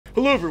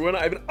Hello everyone,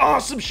 I have an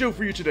awesome show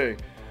for you today.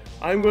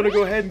 I'm going to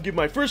go ahead and give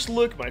my first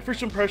look, my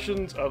first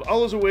impressions of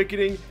Alwa's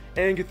Awakening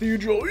and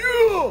Cathedral,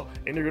 yeah!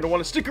 And you're going to want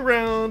to stick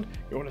around,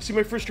 you want to see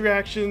my first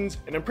reactions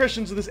and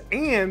impressions of this,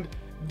 and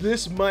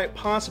this might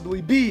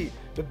possibly be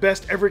the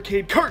best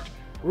Evercade cart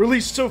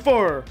released so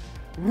far.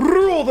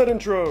 Roll that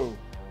intro!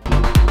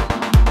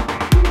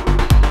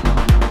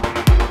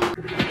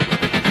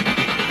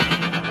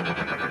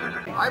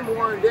 I'm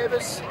Warren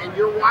Davis, and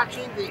you're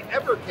watching the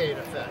Evercade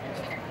Effect.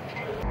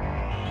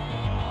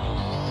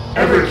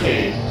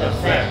 Evercade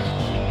Effect.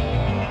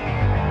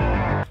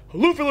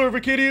 Hello fellow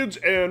Evercadians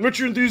and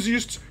retro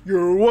enthusiasts,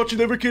 you're watching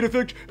the Evercade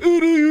Effect,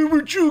 and I am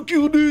Retro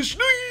this.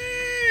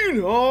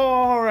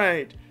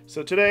 Alright,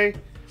 so today,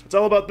 it's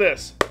all about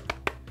this.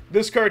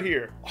 This card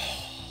here.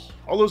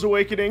 Alwa's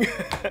Awakening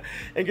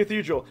and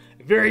Cathedral.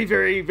 Very,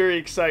 very, very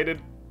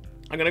excited.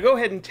 I'm gonna go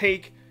ahead and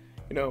take,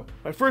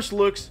 my first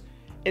looks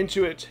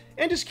into it,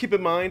 and just keep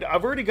in mind,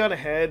 I've already gone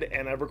ahead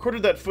and I've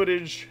recorded that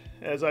footage,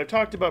 as I've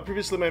talked about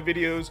previously in my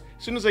videos.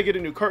 As soon as I get a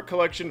new cart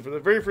collection, for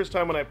the very first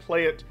time when I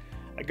play it,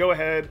 I go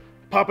ahead,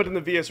 pop it in the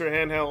VS or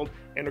handheld,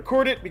 and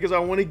record it because I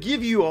want to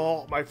give you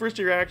all my first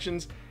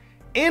reactions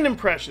and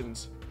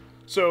impressions.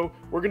 So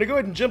we're going to go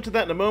ahead and jump to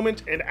that in a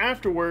moment, and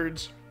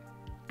afterwards,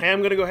 I am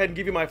going to go ahead and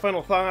give you my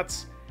final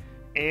thoughts.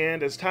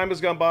 And as time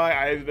has gone by,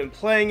 I've been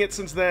playing it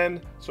since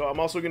then, so I'm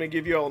also going to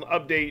give you all an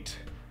update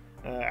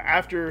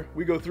after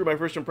we go through my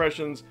first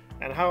impressions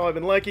and how I've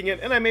been liking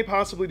it, and I may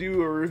possibly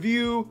do a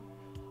review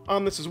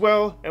on this as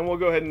well, and we'll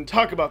go ahead and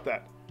talk about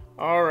that.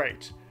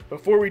 Alright,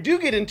 before we do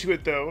get into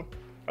it though,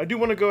 I do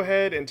want to go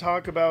ahead and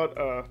talk about,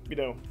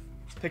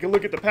 take a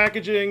look at the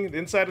packaging, the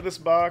inside of this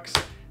box,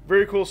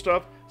 very cool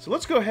stuff. So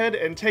let's go ahead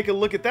and take a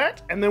look at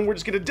that, and then we're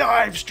just going to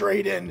dive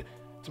straight in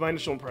to my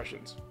initial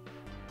impressions.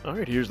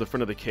 Alright, here's the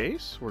front of the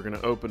case. We're going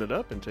to open it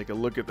up and take a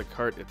look at the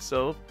cart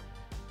itself.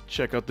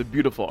 Check out the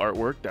beautiful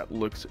artwork, that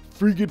looks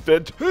freaking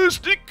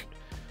fantastic!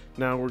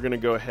 Now we're going to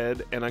go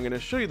ahead and I'm going to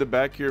show you the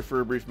back here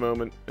for a brief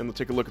moment, and we'll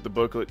take a look at the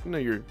booklet.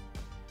 Your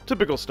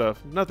typical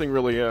stuff. Nothing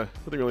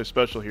really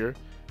special here,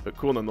 but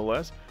cool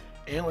nonetheless.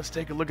 And let's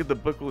take a look at the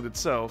booklet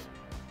itself.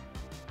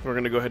 We're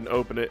going to go ahead and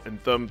open it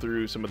and thumb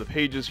through some of the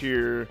pages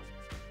here.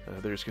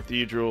 There's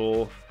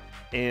Cathedral,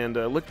 and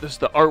look, the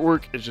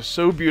artwork is just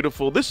so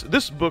beautiful.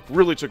 This book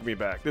really took me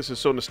back. This is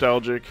so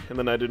nostalgic, and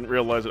then I didn't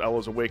realize that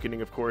Alwa's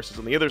Awakening, of course, is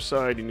on the other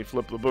side, and you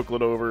flip the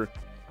booklet over,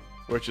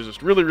 which is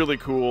just really, really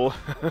cool.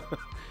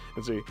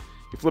 Let's see,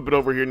 you flip it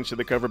over here and you see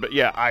the cover, but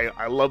yeah,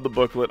 I love the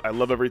booklet. I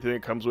love everything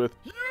it comes with.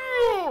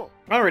 Yeah!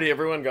 Alrighty,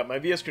 everyone, got my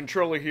VS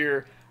controller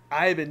here.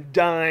 I've been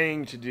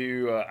dying to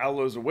do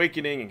Alwa's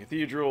Awakening and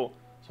Cathedral,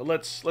 so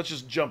let's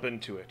just jump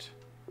into it.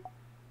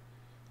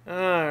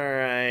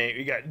 Alright,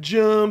 we got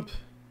jump,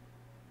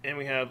 and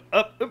we have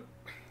up, of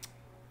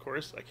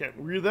course, I can't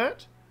read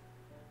that.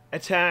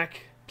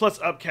 Attack, plus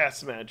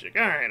upcast magic.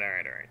 Alright.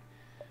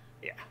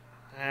 Yeah.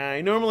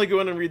 I normally go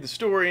in and read the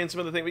story and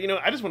some other things,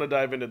 but I just want to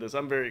dive into this.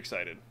 I'm very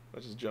excited.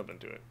 Let's just jump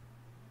into it.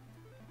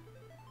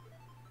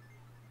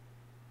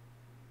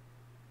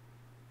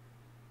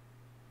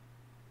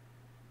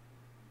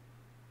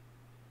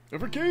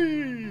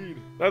 Evercade!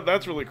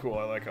 That's really cool.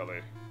 I like how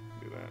they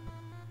do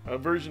that.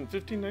 Version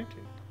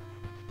 1519.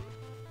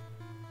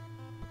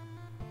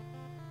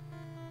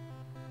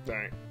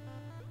 Alright.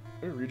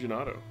 Oh, Region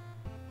Auto.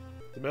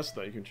 The best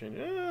that you can change.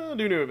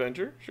 Do new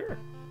adventure. Sure.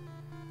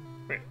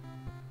 Right.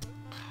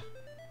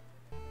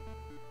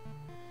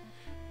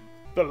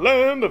 The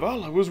land of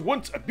Alwa was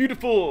once a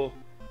beautiful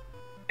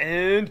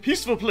and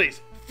peaceful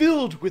place,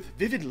 filled with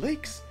vivid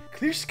lakes,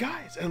 clear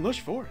skies, and lush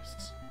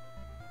forests.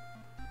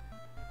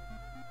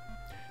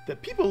 The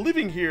people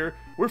living here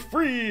were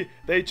free.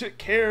 They took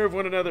care of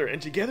one another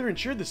and together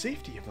ensured the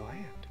safety of the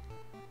land.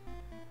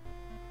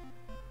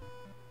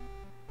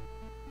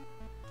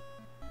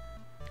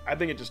 I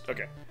think it just,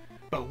 okay.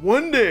 But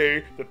one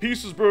day, the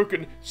peace was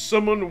broken.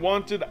 Someone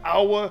wanted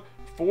Alwa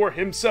for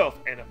himself,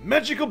 and a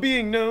magical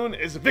being known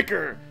as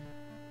Vicar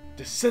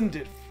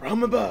descended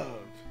from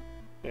above.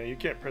 Yeah, you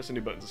can't press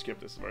any buttons to skip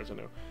this as far as I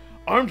know.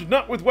 Armed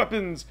not with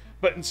weapons,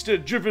 but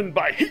instead driven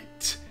by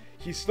hate,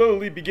 he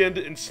slowly began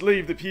to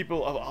enslave the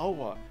people of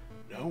Alwa.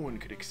 No one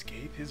could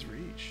escape his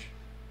reach.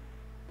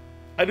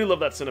 I do love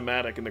that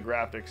cinematic and the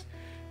graphics.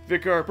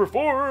 Vicar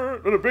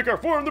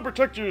formed the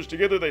protectors.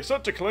 Together they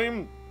sought to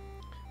claim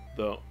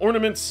the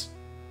ornaments,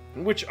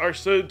 which are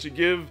said to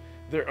give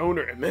their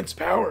owner immense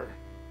power.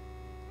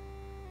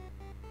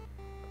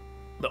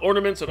 The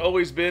ornaments had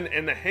always been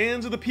in the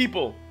hands of the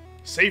people,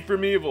 safe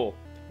from evil.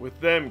 With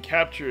them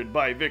captured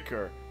by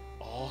Vicar,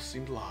 all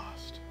seemed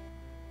lost.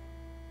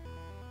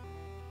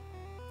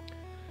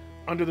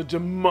 Under the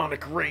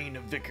demonic reign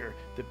of Vicar,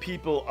 the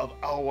people of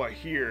Alwa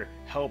here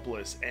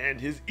helpless, and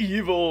his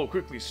evil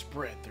quickly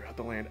spread throughout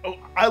the land. Oh,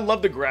 I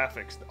love the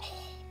graphics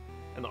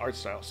and the art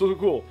style. So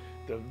cool.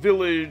 The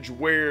village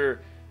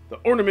where the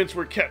ornaments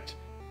were kept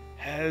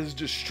has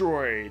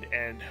destroyed,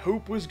 and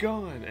hope was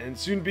gone, and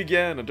soon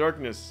began a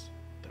darkness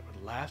that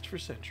would last for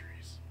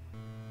centuries.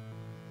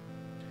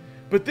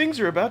 But things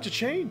are about to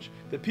change.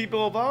 The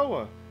people of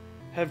Alwa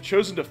have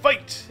chosen to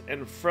fight,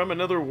 and from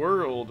another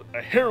world,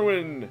 a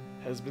heroine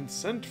has been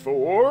sent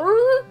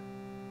for...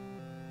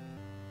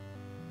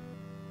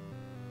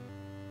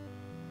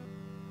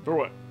 For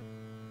what?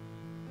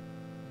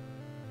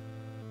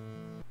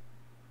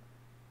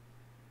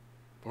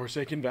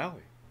 Forsaken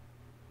Valley.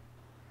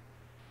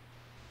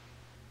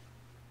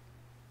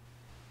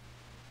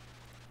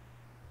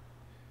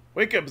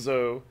 Wake up,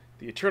 Zoe.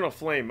 The eternal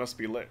flame must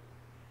be lit.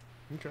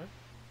 Okay.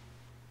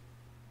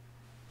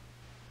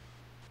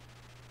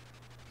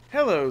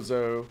 Hello,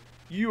 Zoe.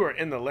 You are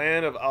in the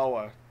land of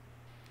Alwa.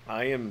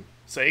 I am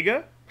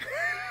Saga?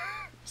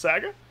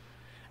 Saga?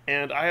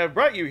 And I have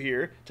brought you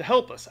here to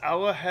help us.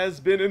 Alwa has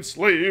been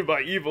enslaved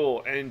by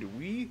evil, and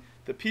we,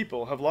 the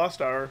people, have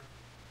lost our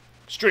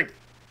strength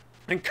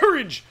and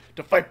courage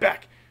to fight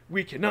back.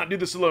 We cannot do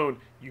this alone.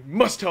 You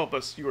must help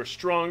us. You are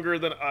stronger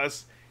than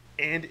us,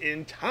 and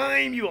in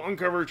time you will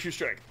uncover true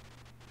strength.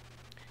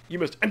 You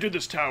must enter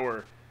this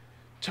tower,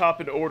 top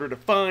in order to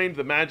find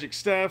the magic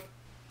staff.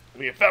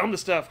 When you have found the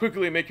staff,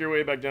 quickly make your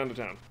way back down to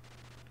town.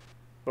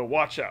 But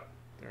watch out.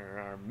 There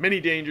are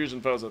many dangers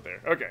and foes out there.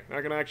 Okay,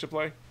 not gonna actually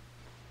play.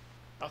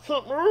 I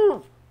can't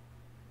move!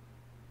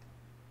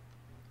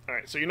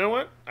 Alright, so you know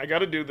what? I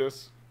gotta do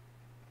this.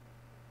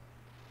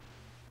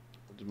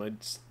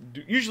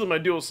 Usually my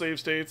dual save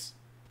states.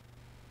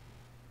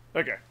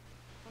 Okay.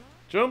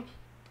 Jump.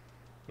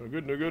 No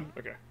good, no good.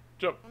 Okay.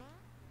 Jump.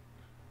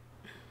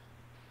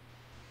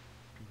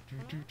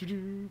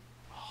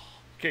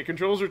 Okay,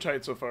 controls are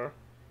tight so far.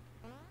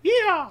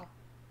 Yeah!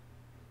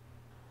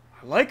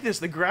 I like this.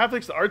 The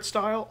graphics, the art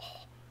style.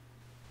 Oh.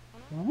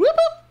 Whoop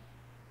up!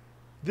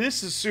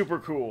 This is super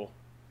cool.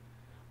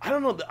 I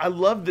don't know. I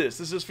love this.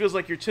 This just feels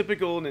like your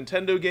typical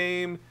Nintendo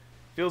game.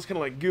 Feels kind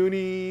of like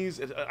Goonies.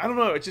 I don't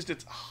know. It's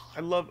just, I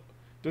love...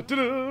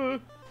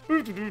 You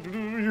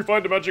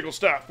find a magical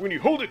staff. When you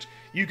hold it,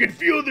 you can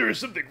feel there is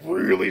something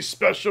really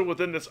special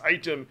within this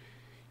item.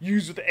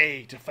 Use with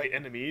A to fight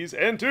enemies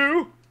and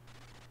to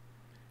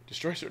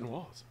destroy certain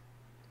walls.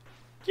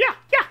 Yeah,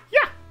 yeah,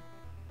 yeah!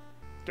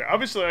 Okay,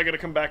 obviously I gotta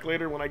come back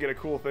later when I get a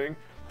cool thing.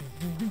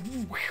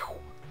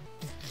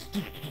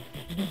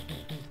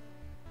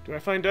 Do I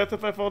find death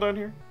if I fall down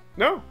here?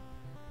 No?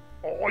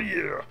 Oh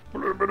yeah!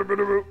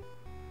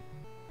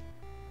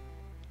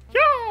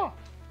 Yeah!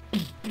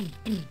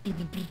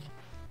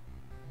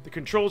 The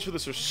controls for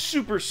this are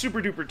super,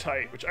 super duper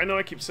tight, which I know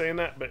I keep saying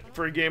that, but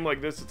for a game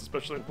like this, it's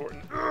especially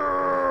important.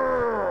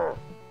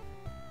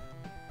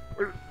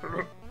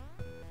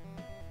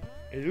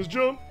 Hey, just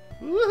jump.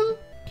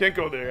 Can't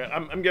go there yet.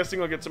 I'm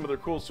guessing I'll get some other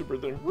cool super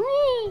thing.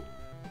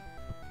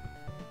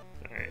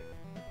 Alright.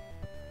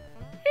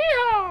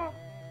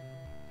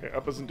 Okay,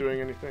 up isn't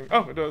doing anything.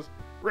 Oh, it does.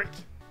 Right.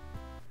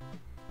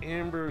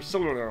 Amber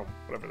Cylinder,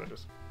 whatever that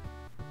is.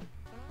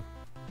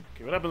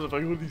 Okay, what happens if I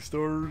go to these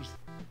stars?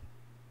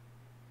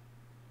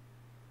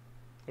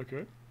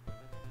 Okay.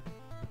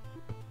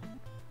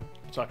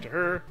 Talk to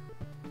her.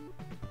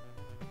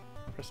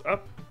 Press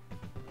up.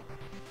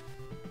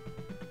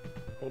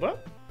 Hold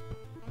up.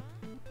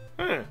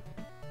 Huh.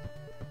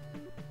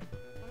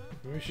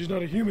 Maybe she's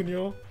not a human,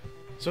 y'all.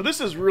 So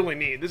this is really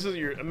neat. This is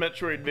a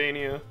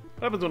Metroidvania.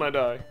 What happens when I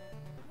die?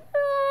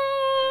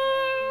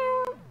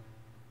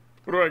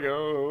 Where do I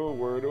go?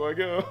 Where do I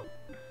go?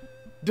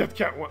 Death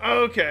count 1.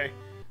 Oh, okay.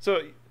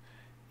 So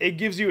it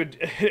gives you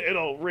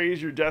it'll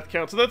raise your death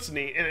count. So that's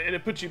neat. And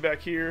it puts you back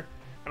here.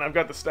 And I've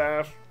got the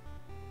staff.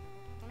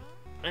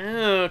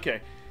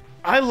 Okay.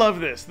 I love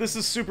this. This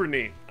is super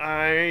neat.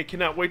 I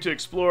cannot wait to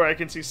explore. I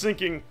can see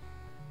sinking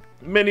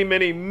many,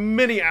 many,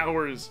 many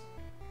hours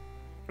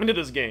into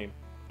this game.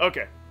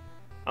 Okay.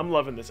 I'm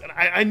loving this. And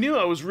I knew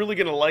I was really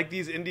going to like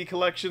these indie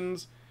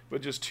collections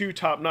with just 2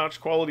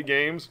 top-notch quality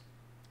games.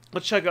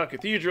 Let's check out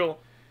Cathedral.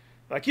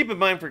 Now, keep in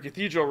mind, for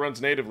Cathedral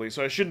runs natively,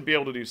 so I shouldn't be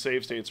able to do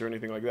save states or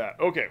anything like that.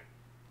 Okay.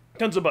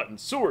 Tons of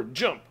buttons. Sword,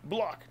 jump,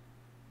 block.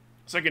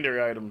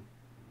 Secondary item.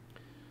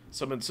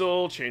 Summon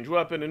soul, change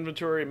weapon,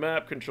 inventory,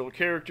 map, control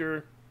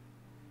character.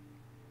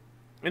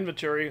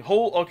 Inventory,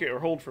 hold, okay, or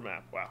hold for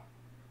map. Wow.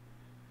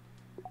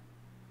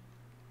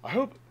 I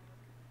hope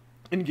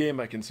in-game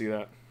I can see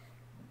that.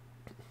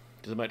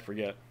 Because I might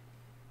forget.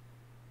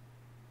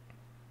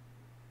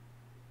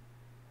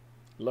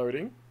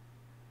 Loading.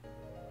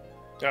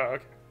 Oh,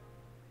 okay.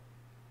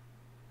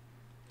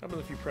 How about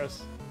if you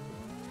press...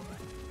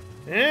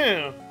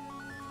 Yeah!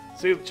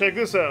 See, check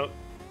this out.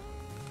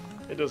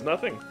 It does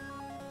nothing.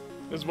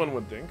 As one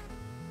would think.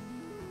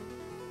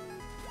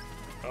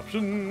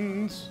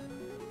 Options!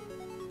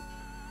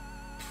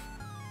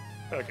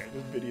 Okay,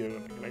 this video...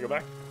 Can I go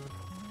back?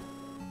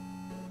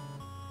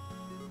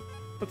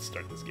 Let's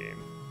start this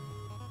game.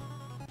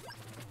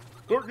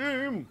 Start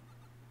game!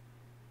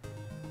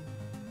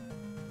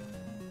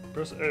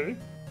 Press A.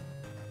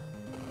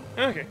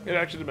 Okay, it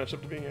actually matched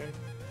up to being A.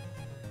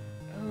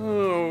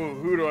 Oh,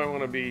 who do I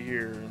want to be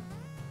here?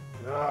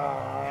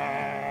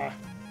 Ah.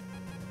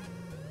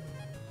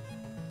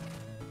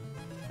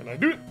 Can I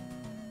do it?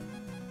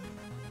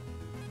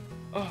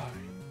 I.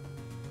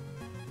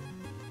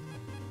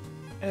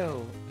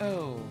 L.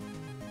 L.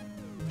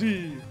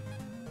 D.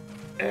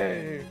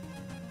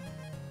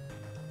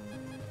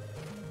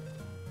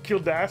 Kill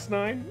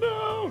Das9?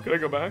 No! Can I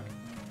go back?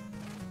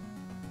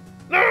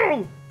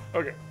 No!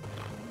 Okay.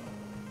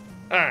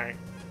 Alright.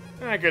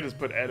 I could just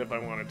put Ed if I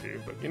wanted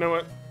to, but you know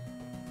what?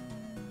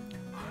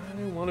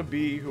 I want to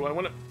be who I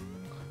want to...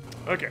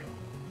 Okay.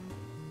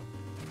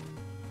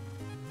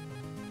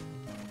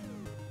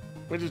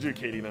 Let's just do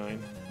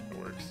KD9. It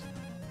works.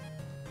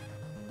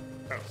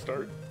 Oh,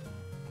 start.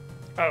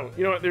 Oh,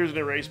 you know what? There's an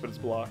erase, but it's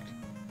blocked.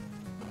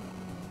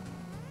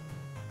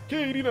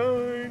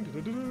 KD9!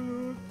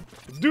 Da-da-da-da.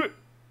 Let's do it!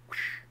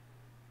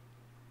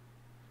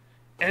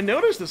 And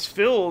notice this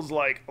fills,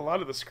 like, a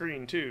lot of the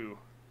screen, too.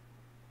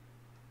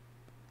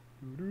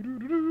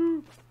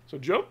 So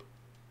jump.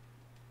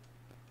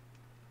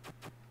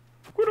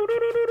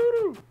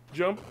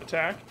 Jump,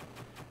 attack.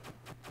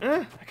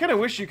 I kind of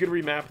wish you could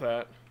remap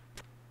that.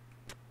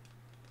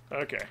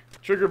 Okay.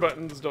 Trigger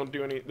buttons don't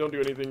do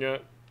anything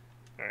yet.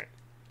 All right.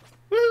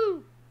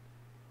 Woo!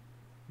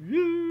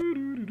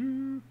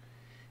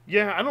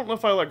 Yeah, I don't know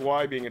if I like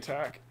Y being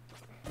attack.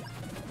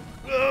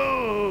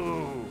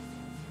 Oh!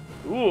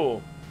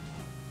 Cool.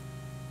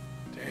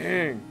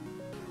 Dang.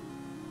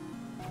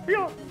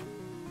 Yeah.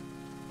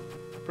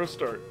 Press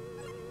start.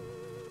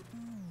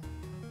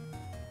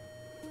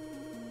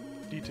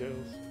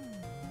 Details.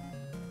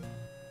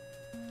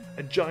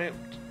 A giant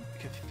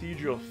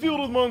cathedral filled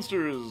with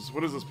monsters.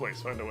 What is this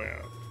place? Find a way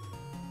out.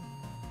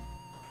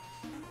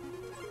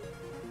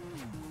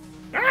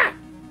 Ah!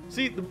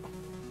 See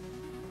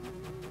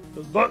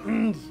those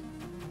buttons.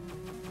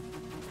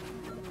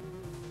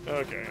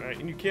 Okay, right,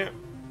 and you can't.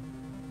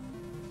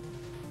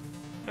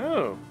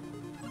 Oh.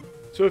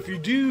 So if you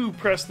do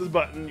press the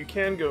button, you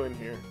can go in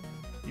here.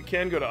 You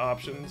can go to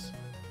options.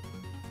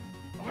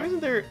 Why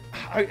isn't there...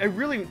 I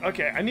really...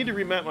 Okay, I need to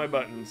remap my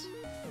buttons.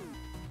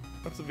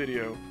 That's the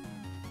video.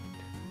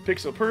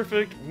 Pixel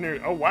perfect.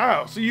 Oh,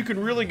 wow. So you can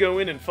really go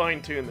in and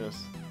fine-tune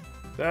this.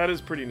 That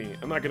is pretty neat.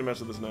 I'm not going to mess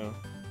with this now.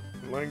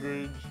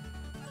 Language.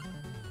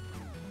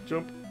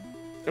 Jump.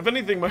 If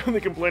anything, my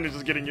only complaint is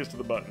just getting used to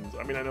the buttons.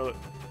 I mean, I know that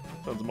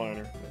sounds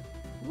minor.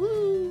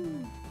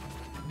 Woo!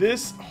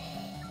 This... Oh,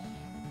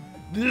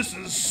 this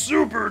is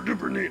super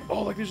duper neat.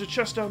 Oh, like there's a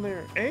chest down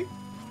there. Eh?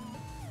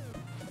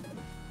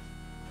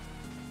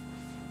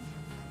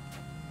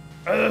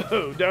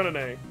 Oh, down an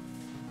A.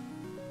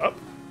 Up.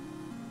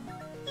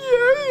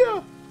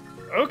 Yeah.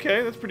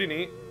 Okay, that's pretty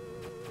neat.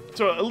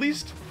 So at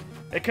least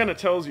it kind of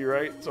tells you,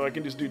 right? So I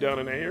can just do down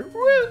an A here.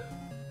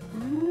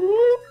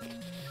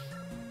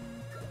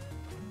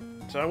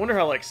 So I wonder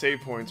how like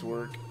save points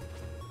work.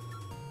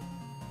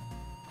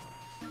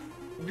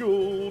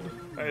 Gold.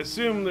 I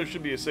assume there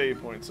should be a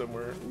save point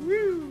somewhere.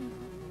 Woo!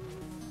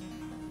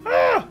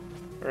 Ah!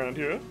 Around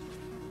here.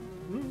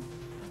 Woo.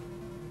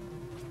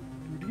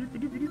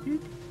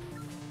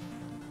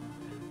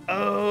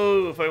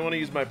 Oh, if I want to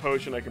use my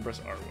potion, I can press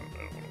R1. I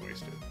don't want to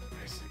waste it.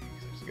 I see,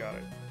 'cause I just got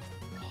it.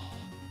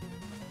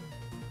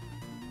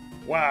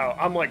 Wow,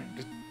 I'm like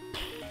just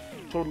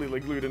totally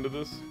like glued into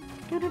this.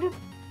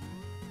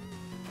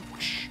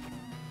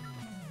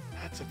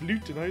 Lots of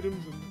loot and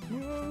items and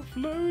whoa,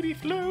 floaty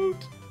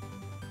float.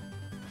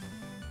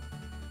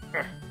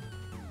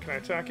 Can I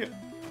attack it?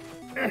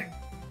 And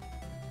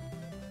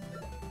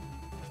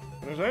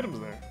there's items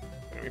there.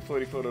 Let me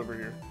floaty float over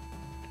here.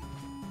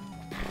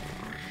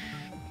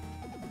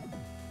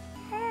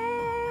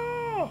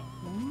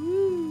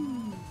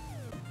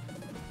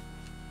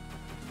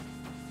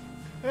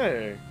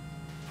 Hey,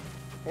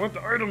 I want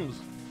the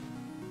items.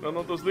 I don't know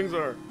what those things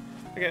are.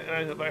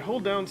 Again, if I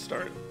hold down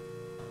start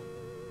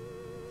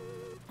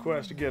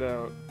quest to get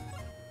out.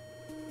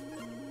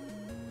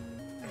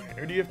 Right,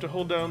 or do you have to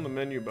hold down the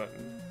menu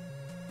button?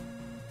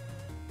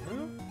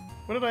 Huh?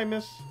 What did I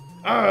miss?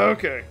 Ah,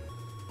 okay.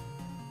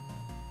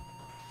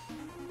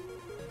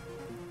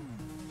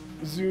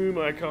 Zoom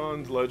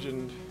icons,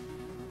 legend.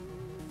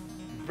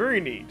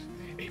 Very neat.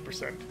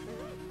 8%.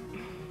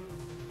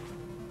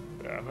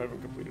 Yeah, I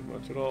haven't completed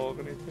much at all of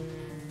anything.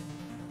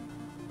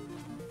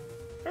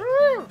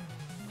 Ah!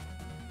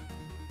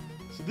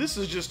 So this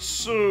is just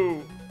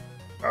so...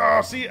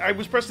 Oh, see, I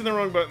was pressing the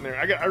wrong button there.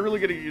 I really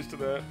gotta get used to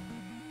that.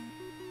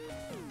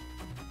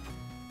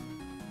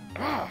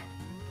 Ah!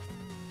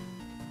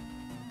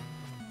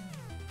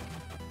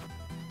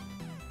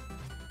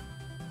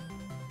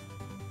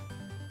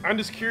 I'm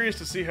just curious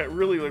to see how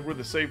really like where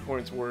the save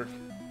points work.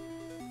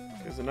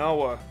 Because in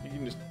Alwa, you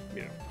can just,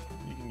 you know,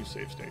 you can use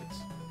save states.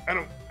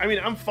 I mean,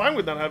 I'm fine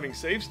with not having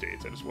save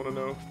states. I just want to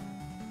know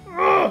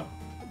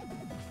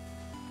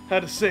how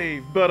to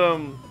save. But,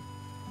 you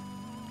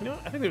know,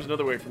 I think there's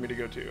another way for me to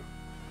go, too.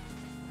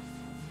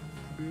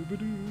 I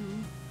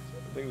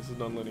think this is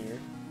non-linear.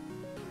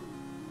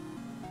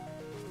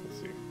 Let's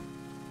see.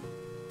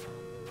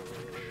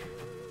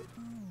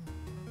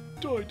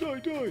 Die!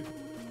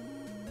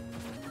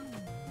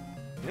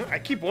 You know, I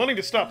keep wanting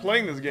to stop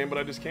playing this game, but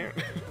I just can't.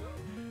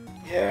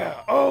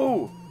 Yeah!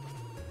 Oh!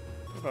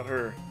 What about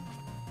her?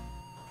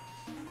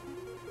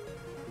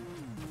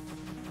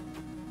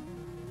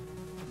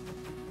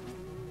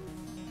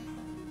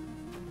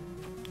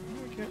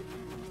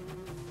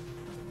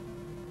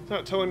 It's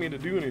not telling me to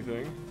do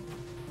anything.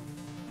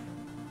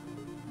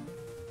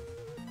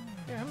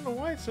 don't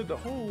know why it said to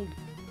hold.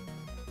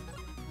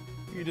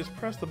 You just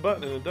press the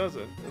button and it does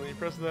it. And then you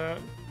press that.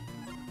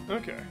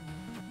 Okay.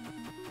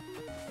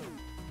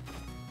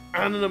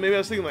 I don't know, maybe I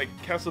was thinking like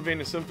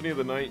Castlevania Symphony of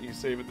the Night, you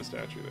save at the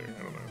statue there.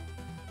 I don't know.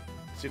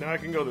 See, now I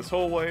can go this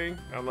whole way.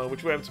 I don't know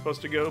which way I'm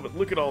supposed to go, but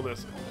look at all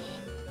this.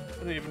 I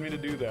didn't even mean to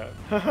do that.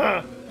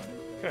 Haha!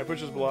 Can I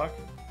push this block?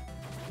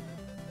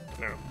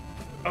 No.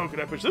 Oh, can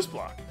I push this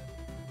block?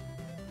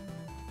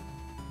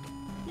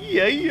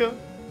 Yeah!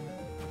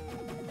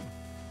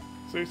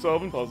 See,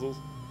 solving puzzles.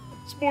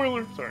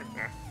 Spoiler! Sorry.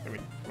 Nah, I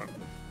mean, come on.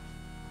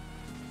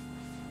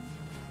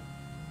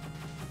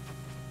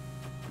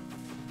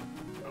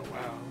 Oh,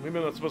 wow. Maybe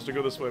I'm not supposed to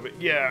go this way,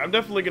 but yeah, I'm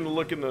definitely gonna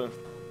look in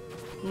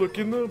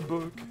the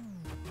book.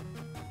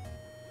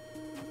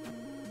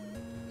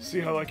 See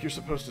how, like, you're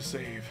supposed to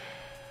save.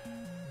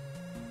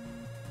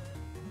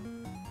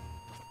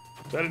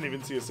 I didn't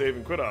even see a save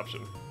and quit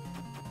option.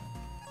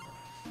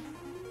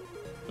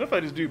 What if I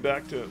just do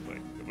back to,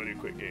 like, if I do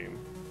quit game?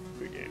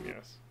 Quit game,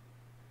 yes.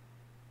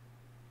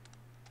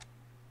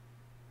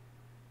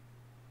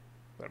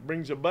 That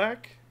brings you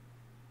back.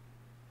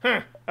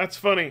 Huh, that's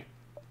funny.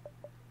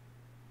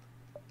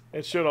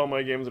 It showed all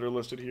my games that are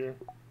listed here.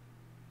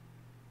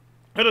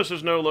 Notice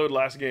there's no load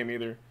last game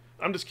either.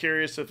 I'm just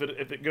curious if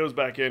it goes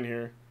back in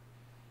here.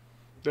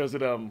 Does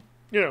it, you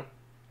know,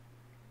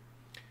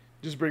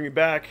 just bring me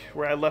back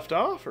where I left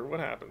off, or what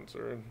happens?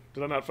 Or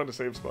did I not find a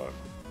save spot?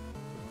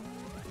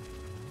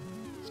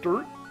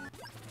 Start.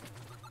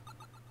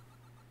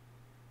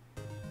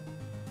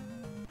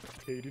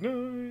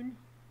 89.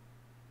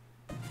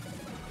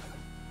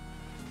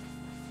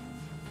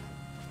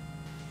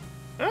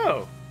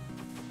 Oh.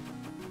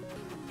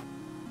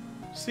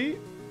 See?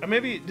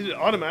 Maybe, did it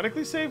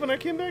automatically save when I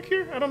came back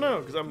here? I don't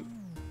know, because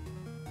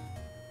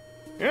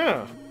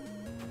yeah.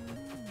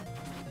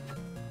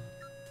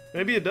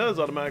 Maybe it does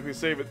automatically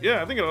save it.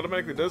 Yeah, I think it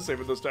automatically does save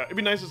it this time. It'd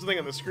be nice just to think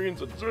on the screen.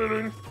 So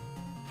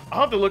I'll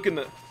have to look in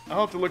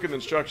the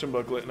instruction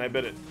booklet, and I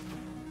bet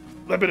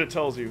it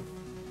tells you.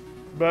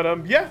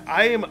 But yeah,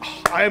 I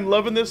am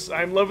loving this.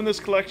 I'm loving this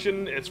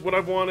collection. It's what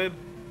I've wanted.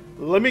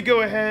 Let me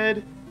go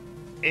ahead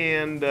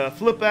and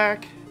flip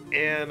back,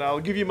 and I'll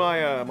give you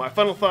my my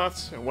final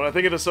thoughts and what I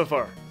think of this so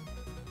far.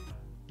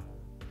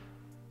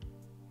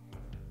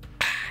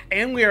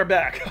 And we are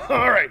back.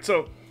 All right,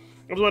 so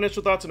those are my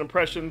initial thoughts and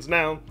impressions.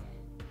 Now,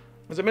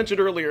 as I mentioned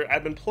earlier,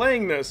 I've been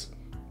playing this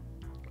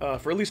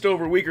for at least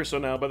over a week or so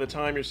now by the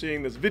time you're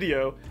seeing this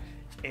video,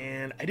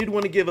 and I did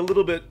want to give a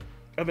little bit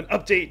of an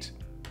update.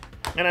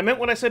 And I meant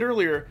what I said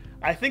earlier.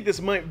 I think this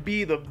might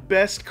be the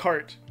best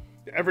cart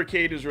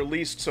Evercade has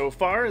released so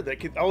far.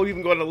 I'll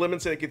even go on a limb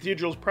and say that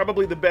Cathedral is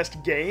probably the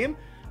best game.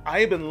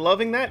 I have been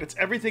loving that. It's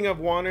everything I've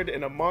wanted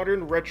in a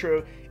modern,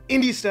 retro,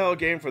 indie-style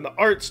game. From the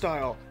art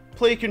style,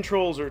 play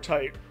controls are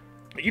tight.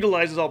 It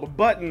utilizes all the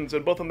buttons,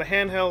 and both on the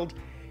handheld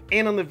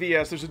and on the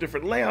VS, there's a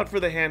different layout for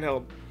the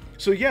handheld.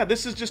 So yeah,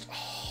 this is just,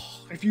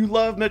 if you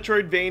love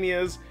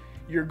Metroidvanias,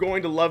 you're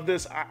going to love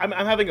this. I'm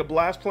having a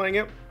blast playing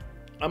it.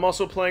 I'm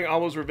also playing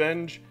Alwa's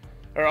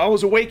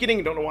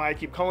Awakening. Don't know why I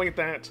keep calling it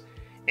that.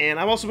 And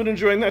I've also been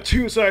enjoying that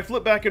too, so I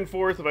flip back and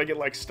forth if I get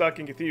like stuck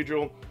in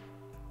Cathedral.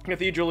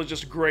 Cathedral is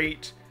just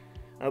great.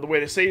 The way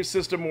the save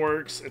system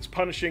works, it's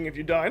punishing if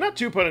you die. Not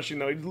too punishing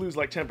though, you lose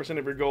like 10%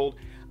 of your gold.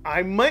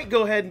 I might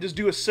go ahead and just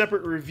do a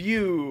separate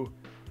review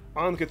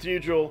on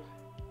Cathedral.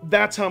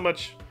 That's how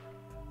much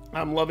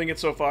I'm loving it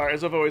so far.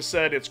 As I've always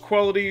said, it's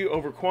quality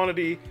over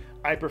quantity.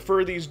 I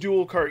prefer these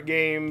dual cart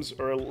games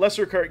or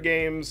lesser cart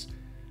games,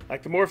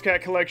 like the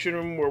Morphcat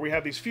Collection, where we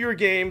have these fewer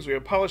games, we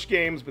have polished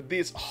games, but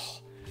this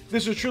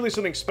is truly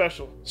something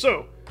special.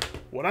 So,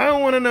 what I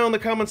want to know in the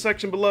comment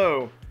section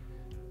below,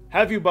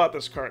 have you bought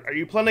this cart? Are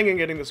you planning on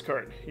getting this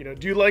cart? You know,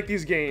 do you like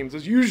these games?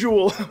 As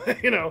usual,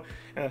 you know,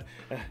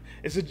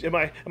 am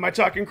I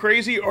talking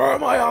crazy or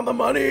am I on the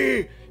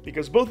money?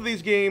 Because both of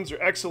these games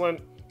are excellent.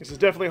 This is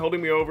definitely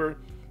holding me over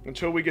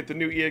until we get the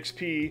new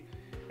EXP.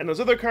 And those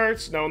other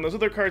carts, now when those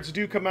other carts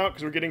do come out,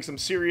 because we're getting some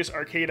serious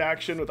arcade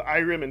action with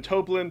Irem and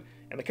Toplin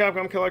and the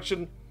Capcom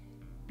Collection,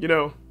 you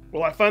know,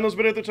 will I find those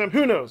better at the time?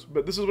 Who knows?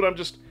 But this is what I'm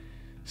just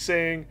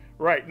saying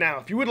right now.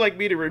 If you would like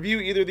me to review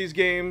either of these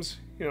games,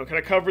 you know, can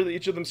I cover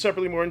each of them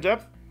separately more in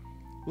depth?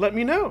 Let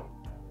me know.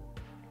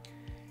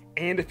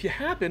 And if you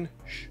happen,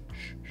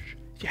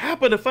 if you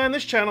happen to find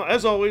this channel,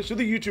 as always, through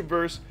the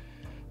YouTubeverse,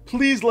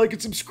 please like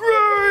and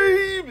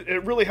subscribe!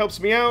 It really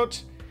helps me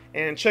out.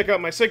 And check out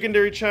my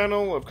secondary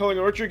channel of Calling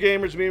Retro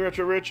Gamers, Me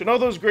Retro Rich, and all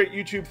those great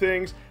YouTube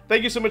things.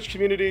 Thank you so much,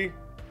 community.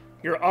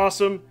 You're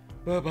awesome.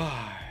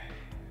 Bye-bye.